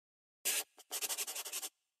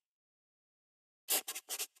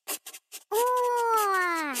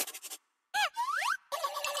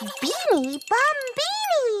Beanie Bum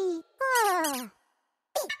Beanie!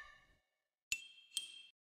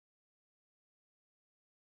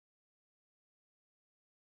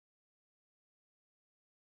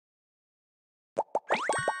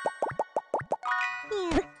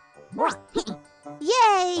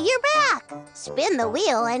 Yay, you're back! Spin the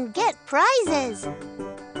wheel and get prizes.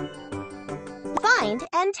 Find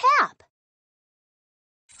and tap.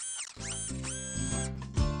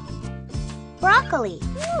 Broccoli.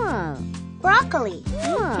 Broccoli.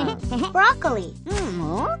 Broccoli.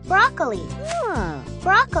 Broccoli.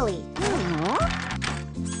 Broccoli.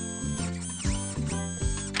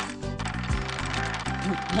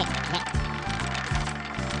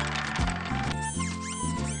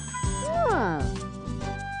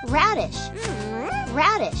 Radish.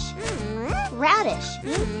 Radish. Radish.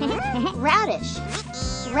 Radish.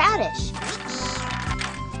 Radish.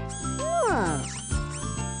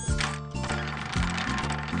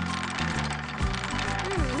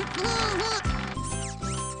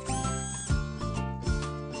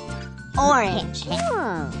 Orange.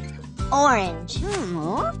 Orange.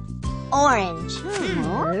 Orange.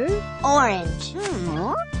 Orange.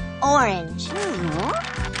 Orange.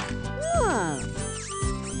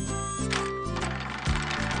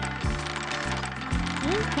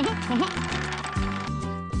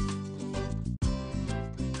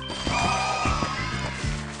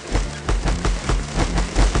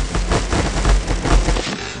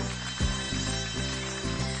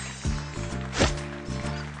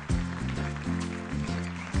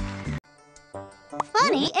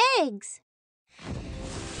 Funny eggs.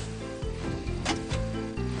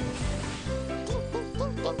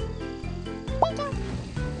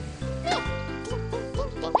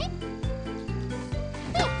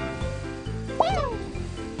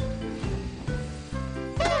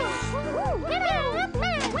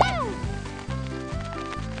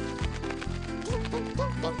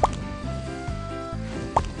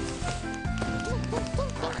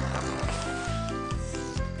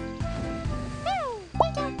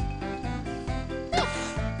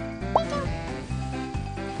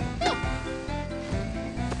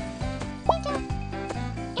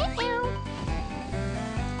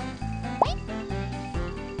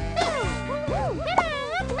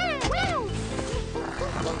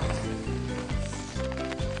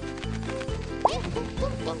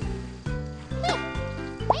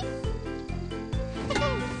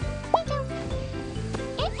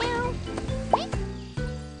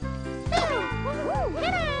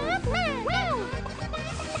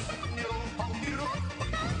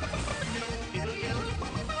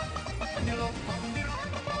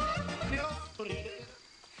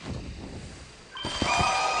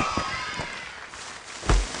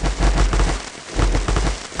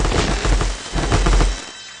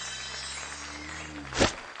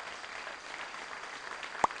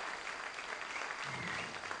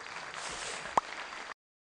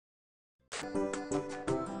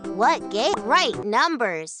 What gave right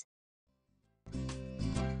numbers?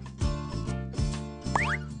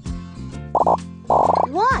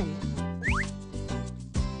 One.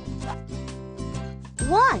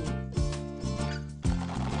 One.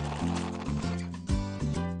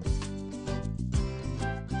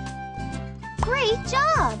 Great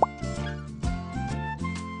job!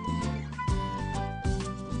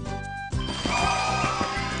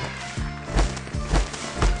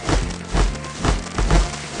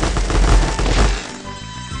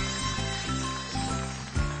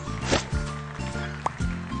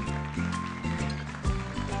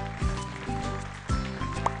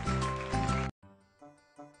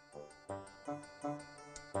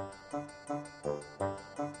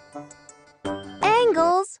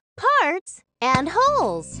 Angles, parts, and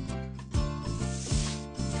holes.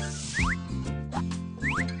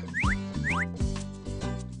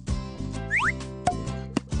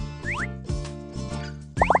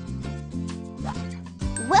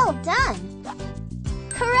 Well done!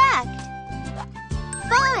 Correct!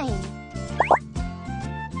 Fine!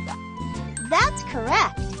 That's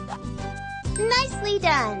correct! Nicely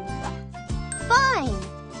done! Fine!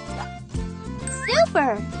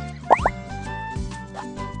 Super!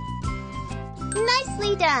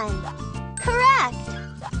 Nicely done! Correct!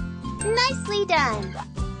 Nicely done!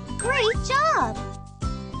 Great job!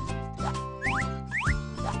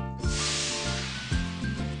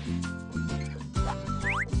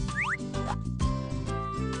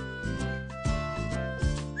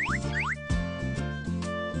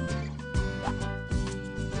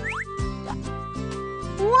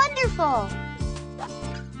 Wonderful!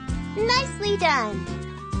 Nicely done!